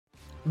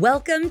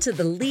Welcome to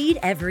the Lead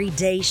Every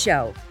Day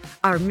show.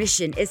 Our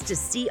mission is to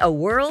see a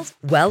world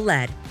well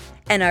led.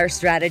 And our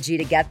strategy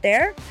to get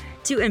there?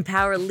 To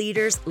empower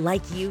leaders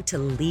like you to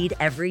lead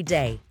every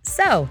day.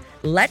 So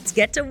let's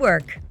get to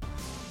work.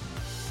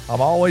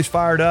 I'm always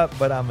fired up,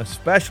 but I'm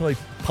especially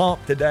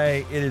pumped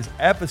today. It is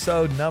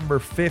episode number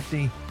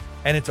 50,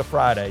 and it's a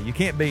Friday. You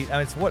can't beat,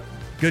 it's what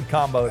good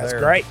combo there.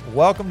 That's great.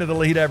 Welcome to the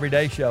Lead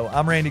Everyday Show.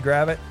 I'm Randy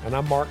Gravitt. And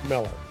I'm Mark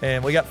Miller.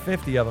 And we got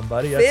 50 of them,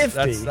 buddy.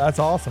 50? That's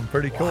awesome.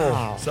 Pretty cool.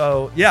 Wow.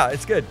 So, yeah,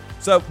 it's good.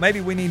 So maybe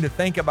we need to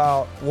think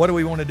about what do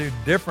we want to do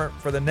different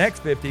for the next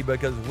 50,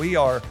 because we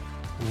are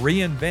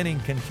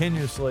reinventing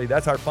continuously.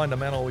 That's our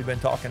fundamental we've been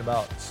talking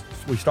about.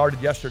 We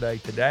started yesterday.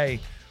 Today,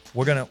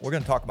 we're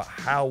gonna talk about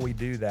how we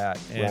do that.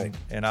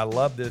 And I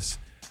love this.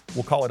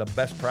 We'll call it a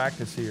best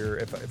practice here.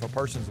 If a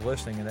person's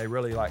listening and they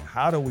really like,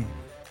 how do we,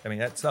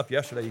 that stuff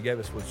yesterday you gave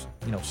us was,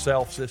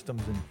 self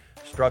systems and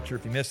structure.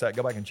 If you missed that,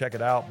 go back and check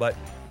it out. But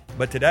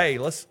today,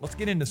 let's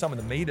get into some of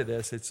the meat of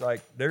this. It's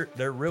like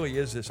there really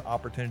is this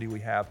opportunity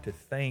we have to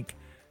think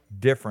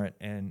different,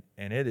 and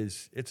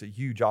it's a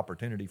huge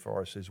opportunity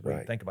for us as we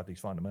think about these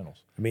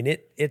fundamentals.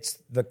 It's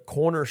the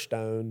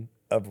cornerstone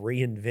of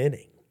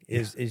reinventing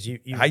is you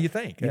how you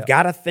think. You've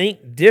got to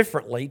think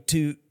differently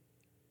to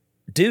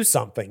do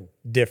something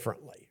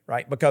differently,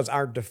 right? Because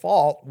our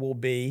default will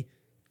be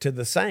to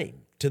the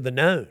same, to the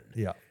known.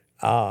 Yeah.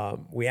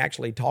 We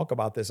actually talk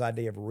about this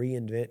idea of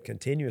reinvent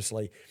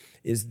continuously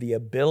is the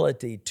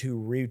ability to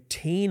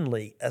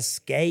routinely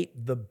escape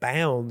the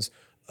bounds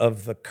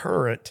of the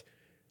current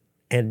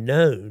and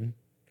known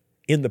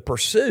in the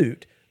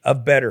pursuit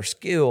of better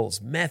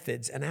skills,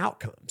 methods, and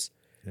outcomes.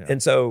 Yeah.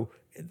 And so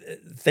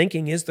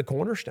thinking is the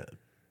cornerstone.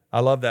 I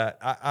love that.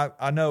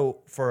 I know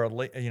for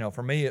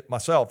me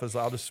myself, as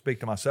I'll just speak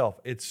to myself,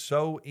 it's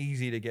so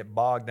easy to get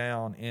bogged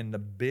down in the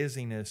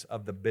busyness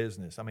of the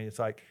business. It's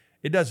like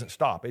it doesn't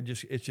stop.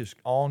 It's just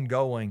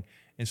ongoing.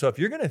 And so if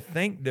you're going to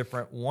think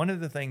different, one of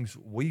the things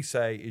we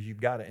say is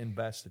you've got to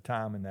invest the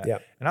time in that.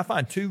 Yep. And I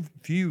find too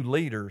few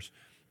leaders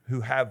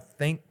who have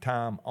think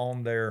time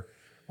on their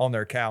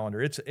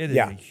calendar. It is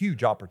a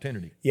huge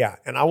opportunity. Yeah,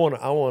 and I want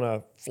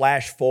to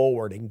flash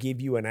forward and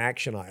give you an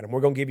action item.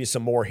 We're going to give you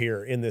some more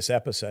here in this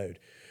episode.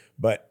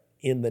 But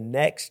in the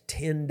next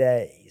 10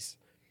 days,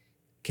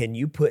 can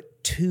you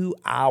put 2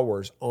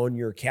 hours on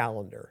your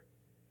calendar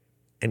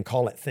and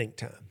call it think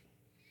time?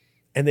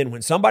 And then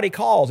when somebody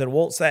calls and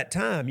wants that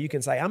time, you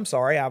can say, I'm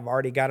sorry, I've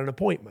already got an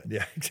appointment.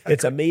 Yeah, exactly.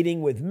 It's a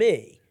meeting with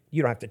me.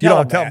 You don't have to tell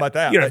them that. You don't tell them about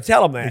that. You don't have to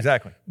tell them that.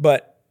 Exactly.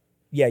 But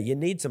yeah, you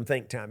need some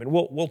think time, and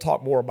we'll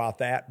talk more about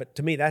that. But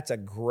to me, that's a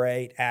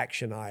great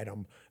action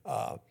item.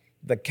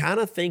 The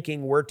kind of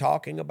thinking we're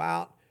talking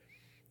about,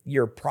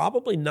 you're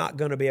probably not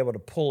going to be able to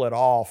pull it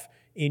off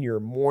in your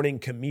morning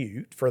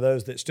commute for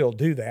those that still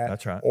do that.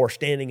 That's right. Or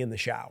standing in the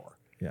shower.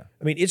 Yeah.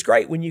 It's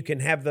great when you can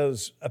have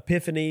those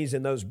epiphanies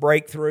and those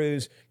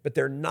breakthroughs, but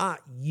they're not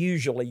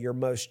usually your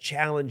most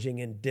challenging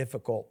and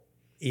difficult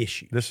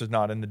issue. This is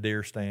not in the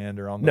deer stand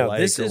or on the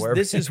lake this or wherever.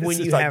 This is when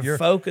you have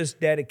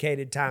focused,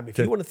 dedicated time. If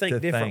you want to think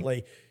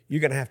differently,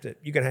 you're gonna have to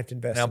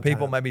invest. Now,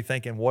 people time. may be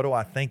thinking, "What do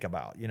I think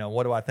about?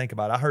 What do I think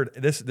about?" I heard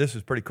this. This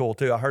is pretty cool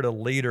too. I heard a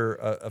leader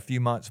a few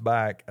months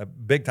back, a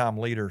big time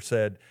leader,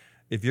 said,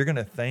 "If you're going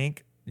to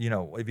think, if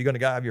you're going to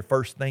go have your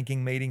first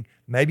thinking meeting,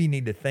 maybe you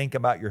need to think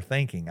about your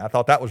thinking." I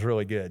thought that was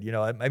really good.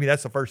 Maybe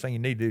that's the first thing you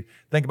need to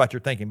think about your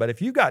thinking. But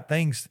if you got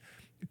things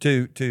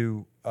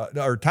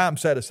or time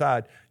set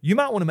aside, you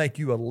might want to make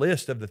you a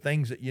list of the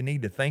things that you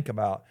need to think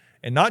about,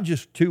 and not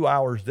just 2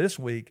 hours this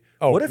week.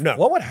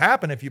 What would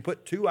happen if you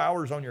put 2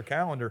 hours on your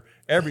calendar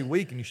every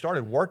week and you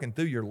started working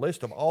through your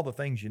list of all the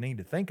things you need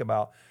to think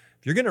about?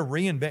 If you're going to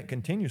reinvent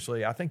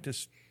continuously, I think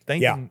this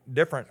thinking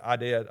different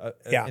idea,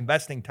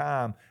 investing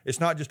time,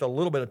 it's not just a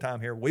little bit of time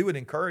here. We would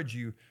encourage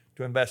you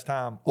to invest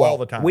time all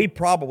the time. We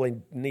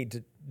probably need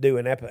to do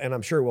an episode, and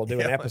I'm sure we'll do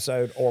an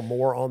episode or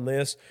more on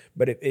this.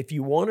 But if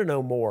you want to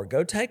know more,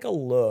 go take a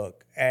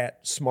look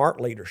at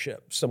Smart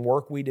Leadership, some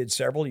work we did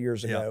several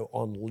years ago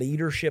on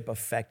leadership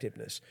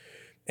effectiveness.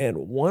 And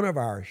one of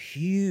our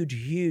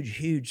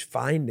huge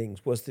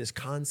findings was this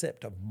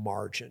concept of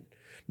margin.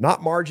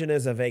 Not margin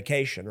as a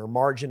vacation or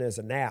margin as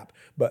a nap,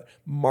 but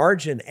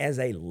margin as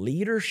a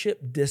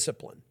leadership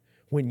discipline.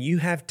 When you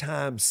have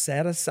time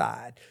set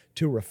aside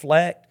to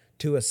reflect,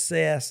 to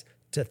assess,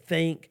 to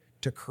think,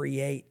 to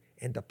create,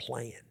 and to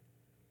plan.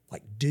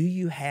 Like, do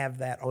you have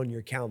that on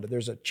your calendar?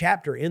 There's a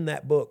chapter in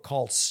that book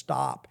called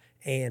Stop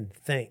and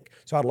Think.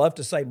 So I'd love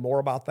to say more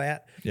about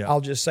that. Yeah.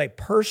 I'll just say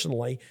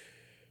personally,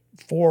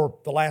 for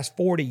the last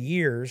 40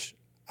 years,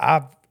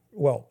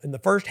 in the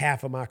first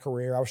half of my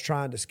career, I was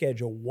trying to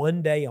schedule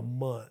 1 day a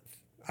month.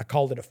 I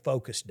called it a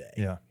focus day.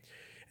 Yeah.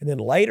 And then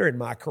later in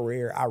my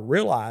career, I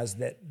realized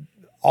that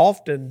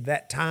often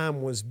that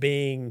time was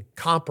being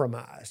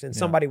compromised. And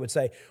somebody would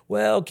say,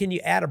 well, can you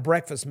add a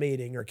breakfast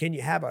meeting or can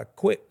you have a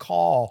quick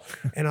call?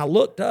 And I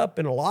looked up,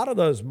 and a lot of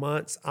those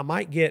months, I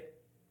might get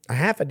a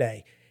half a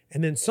day.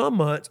 And then some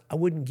months, I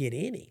wouldn't get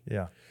any.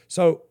 Yeah.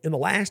 So in the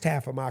last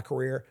half of my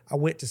career, I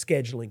went to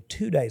scheduling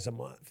 2 days a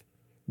month,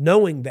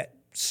 knowing that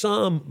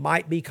some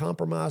might be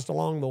compromised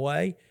along the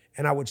way,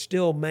 and I would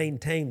still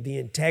maintain the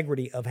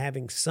integrity of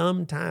having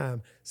some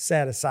time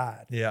set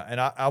aside. Yeah,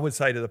 and I would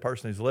say to the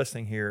person who's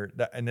listening here,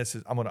 and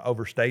I'm going to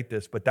overstate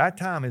this, but that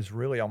time is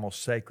really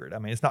almost sacred. I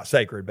mean, it's not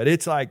sacred, but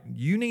it's like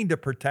you need to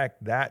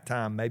protect that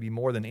time maybe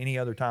more than any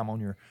other time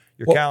on your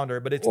calendar.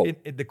 But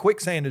the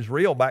quicksand is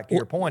real. Back to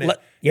your point,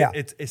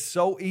 it's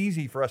so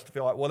easy for us to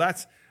feel like, well,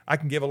 I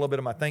can give a little bit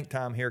of my think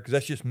time here because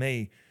that's just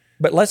me.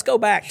 But let's go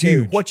back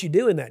to what you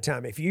do in that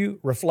time. If you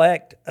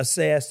reflect,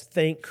 assess,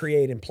 think,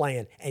 create, and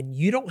plan, and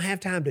you don't have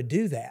time to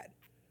do that,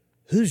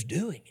 who's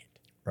doing it?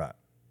 Right.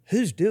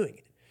 Who's doing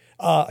it?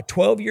 A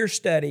 12-year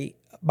study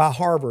by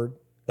Harvard,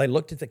 they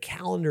looked at the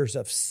calendars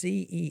of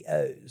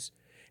CEOs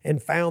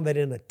and found that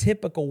in a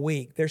typical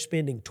week, they're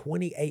spending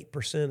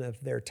 28%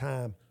 of their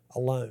time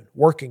alone,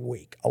 working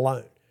week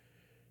alone.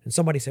 And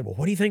somebody said, well,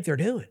 what do you think they're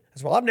doing? I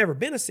said, well, I've never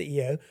been a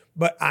CEO,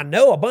 but I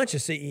know a bunch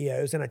of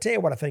CEOs, and I tell you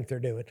what I think they're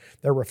doing.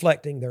 They're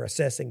reflecting, they're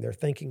assessing, they're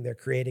thinking, they're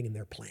creating, and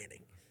they're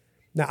planning.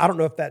 Now, I don't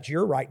know if that's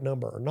your right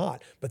number or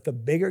not, but the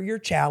bigger your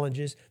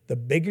challenges, the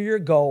bigger your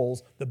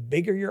goals, the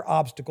bigger your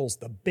obstacles,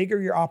 the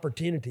bigger your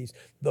opportunities,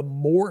 the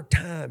more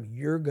time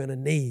you're going to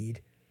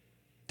need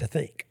to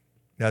think.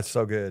 That's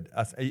so good.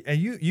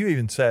 And you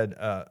even said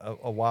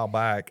a while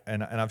back,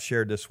 and I've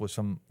shared this with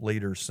some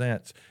leaders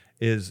since,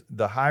 is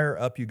the higher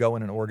up you go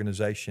in an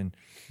organization,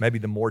 maybe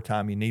the more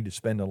time you need to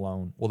spend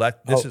alone. Well,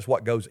 this is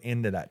what goes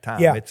into that time.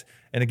 Yeah.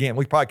 And again,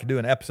 we probably could do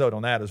an episode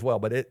on that as well,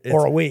 but it's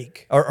or a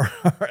week, or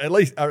at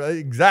least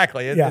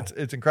exactly.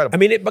 It's incredible. I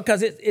mean,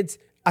 because it's.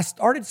 I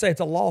started to say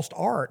it's a lost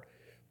art.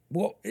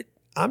 Well,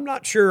 I'm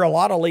not sure a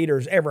lot of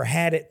leaders ever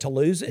had it to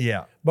lose it.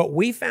 Yeah. But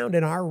we found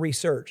in our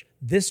research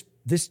this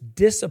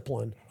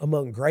discipline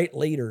among great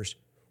leaders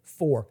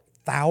for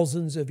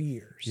thousands of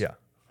years. Yeah.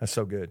 That's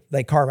so good.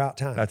 They carve out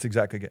time. That's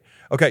exactly good.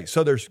 Okay,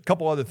 so there's a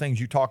couple other things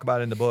you talk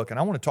about in the book, and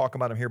I want to talk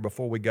about them here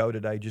before we go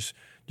today. Just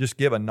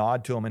give a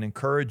nod to them and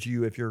encourage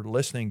you, if you're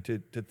listening, to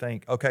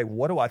think, okay,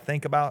 what do I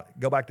think about?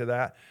 Go back to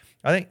that.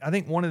 I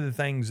think one of the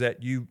things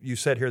that you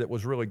said here that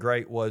was really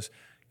great was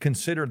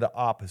consider the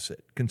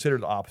opposite. Consider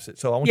the opposite.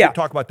 So I want you to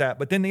talk about that.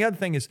 But then the other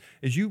thing is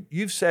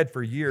you've said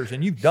for years,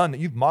 and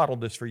you've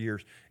modeled this for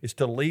years, is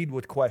to lead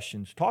with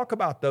questions. Talk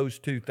about those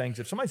two things.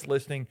 If somebody's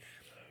listening,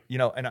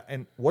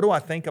 and what do I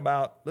think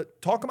about?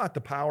 Talk about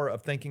the power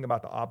of thinking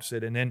about the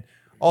opposite, and then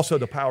also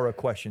the power of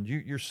questions.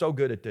 You're so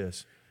good at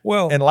this.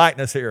 Well, enlighten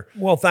us here.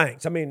 Well,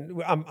 thanks. I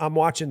mean, I'm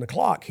watching the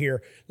clock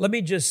here. Let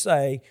me just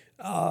say,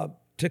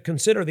 to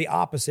consider the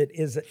opposite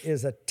is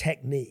a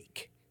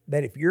technique.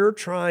 That if you're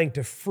trying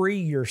to free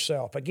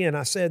yourself, again,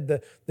 I said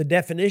the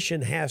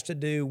definition has to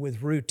do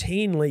with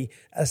routinely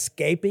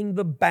escaping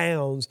the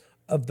bounds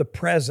of the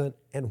present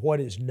and what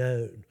is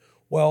known.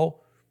 Well,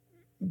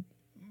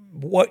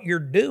 what you're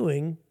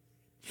doing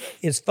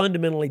is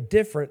fundamentally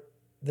different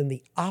than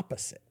the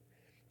opposite.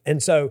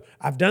 And so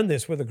I've done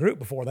this with a group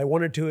before. They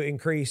wanted to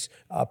increase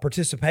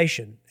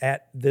participation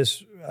at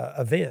this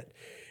event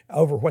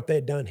over what they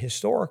had done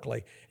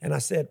historically. And I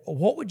said, well,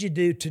 what would you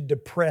do to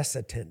depress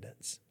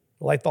attendance?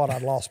 Well, they thought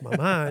I'd lost my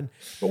mind,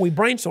 but we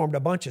brainstormed a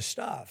bunch of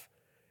stuff.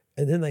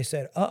 And then they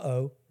said,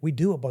 we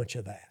do a bunch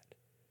of that.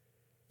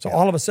 So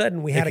all of a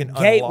sudden we had a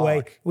gateway.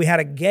 Unlock. We had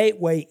a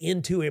gateway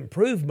into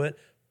improvement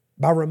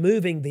by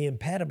removing the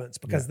impediments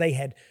because they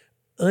had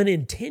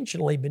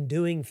unintentionally been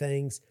doing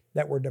things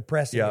that were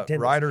depressing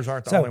attendance. Writers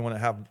aren't the only one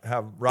that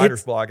have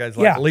writer's block. It's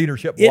like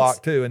leadership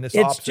block too, and this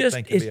opposite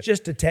thing can be. It's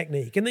just a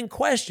technique. And then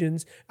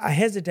questions, I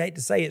hesitate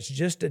to say it's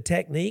just a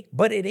technique,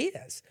 but it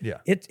is. Yeah.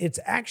 It's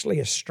actually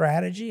a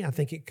strategy. I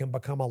think it can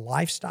become a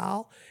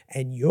lifestyle,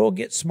 and you'll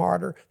get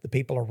smarter. The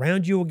people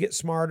around you will get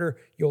smarter.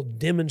 You'll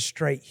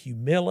demonstrate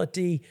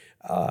humility.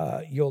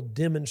 You'll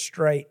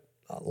demonstrate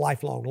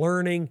lifelong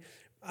learning.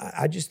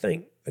 I just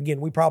think, again,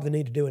 we probably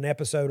need to do an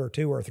episode or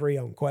 2 or 3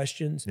 on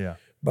questions. Yeah.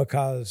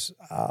 Because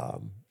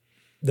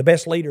the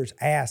best leaders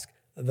ask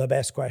the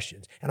best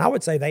questions. And I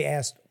would say they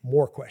ask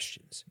more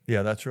questions.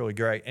 Yeah, that's really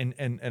great. And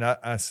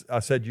I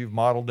said you've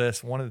modeled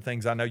this. One of the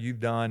things I know you've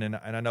done, and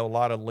I know a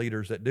lot of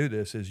leaders that do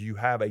this, is you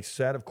have a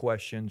set of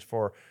questions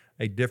for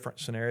a different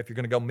scenario. If you're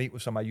going to go meet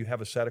with somebody, you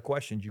have a set of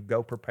questions. You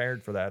go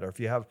prepared for that. Or if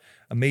you have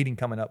a meeting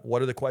coming up,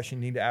 what are the questions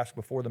you need to ask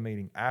before the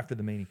meeting, after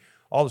the meeting?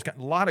 All this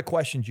a lot of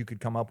questions you could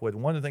come up with.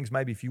 One of the things,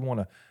 maybe if you want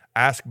to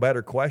ask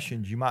better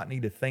questions, you might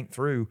need to think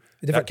through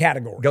the different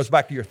categories. Goes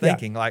back to your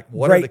thinking, like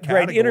what are the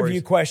categories? Great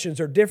interview questions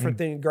are different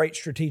than great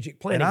strategic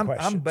planning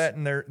questions. I'm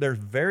betting there's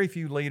very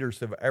few leaders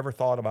that have ever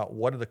thought about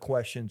what are the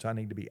questions I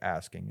need to be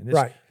asking. And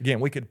this, again,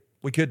 we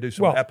could do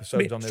some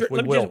episodes on this. I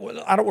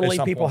don't want to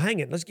leave people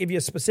hanging. Let's give you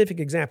a specific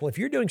example. If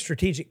you're doing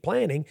strategic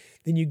planning,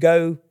 then you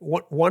go,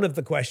 one of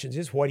the questions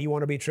is, what do you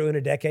want to be true in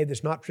a decade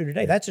that's not true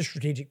today? That's a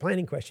strategic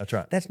planning question. That's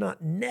right. That's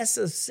not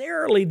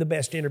necessarily the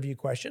best interview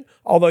question,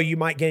 although you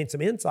might gain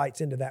some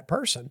insights into that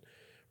person,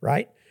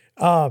 right?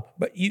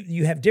 But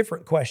you have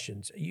different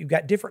questions. You've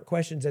got different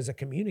questions as a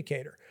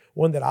communicator.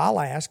 One that I'll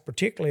ask,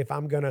 particularly if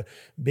I'm going to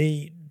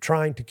be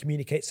trying to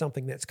communicate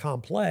something that's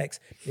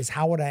complex, is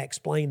how would I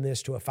explain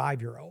this to a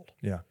 5-year-old?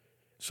 Yeah.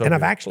 So and good.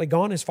 I've actually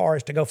gone as far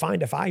as to go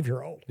find a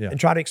 5-year-old and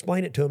try to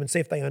explain it to them and see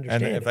if they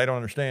understand And it. if they don't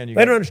understand, If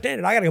they don't understand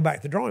it, I got to go back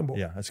to the drawing board.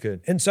 Yeah, that's good.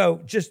 And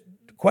so just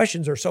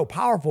questions are so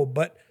powerful,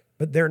 but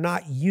they're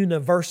not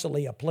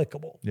universally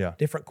applicable. Yeah.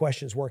 Different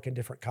questions work in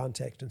different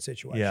contexts and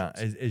situations. Yeah,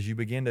 as you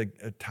begin to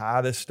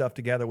tie this stuff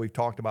together, we've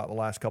talked about the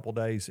last couple of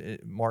days.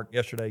 Mark,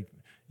 yesterday,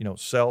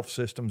 self,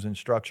 systems, and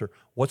structure.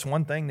 What's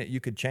one thing that you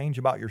could change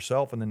about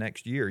yourself in the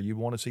next year? You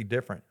want to see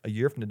different a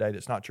year from today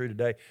that's not true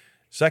today.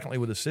 Secondly,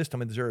 with a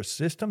system, is there a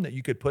system that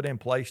you could put in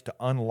place to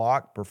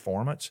unlock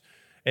performance?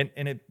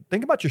 And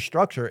think about your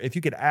structure. If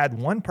you could add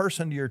one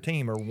person to your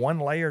team or one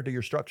layer to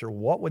your structure,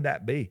 what would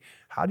that be?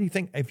 How do you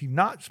think, if you've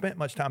not spent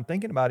much time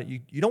thinking about it,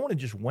 you don't want to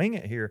just wing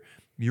it here.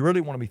 You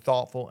really want to be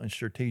thoughtful and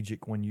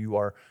strategic when you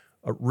are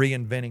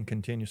reinventing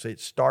continuously.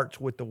 It starts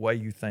with the way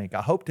you think.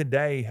 I hope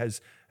today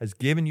has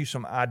given you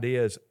some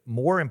ideas.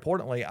 More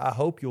importantly, I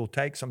hope you'll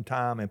take some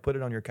time and put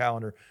it on your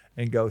calendar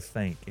and go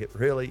think. It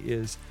really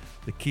is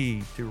the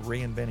key to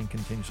reinventing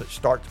continuously. It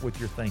starts with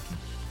your thinking.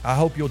 I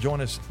hope you'll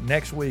join us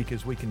next week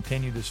as we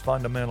continue this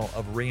fundamental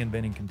of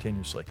reinventing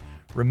continuously.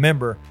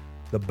 Remember,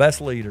 the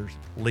best leaders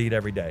lead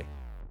every day.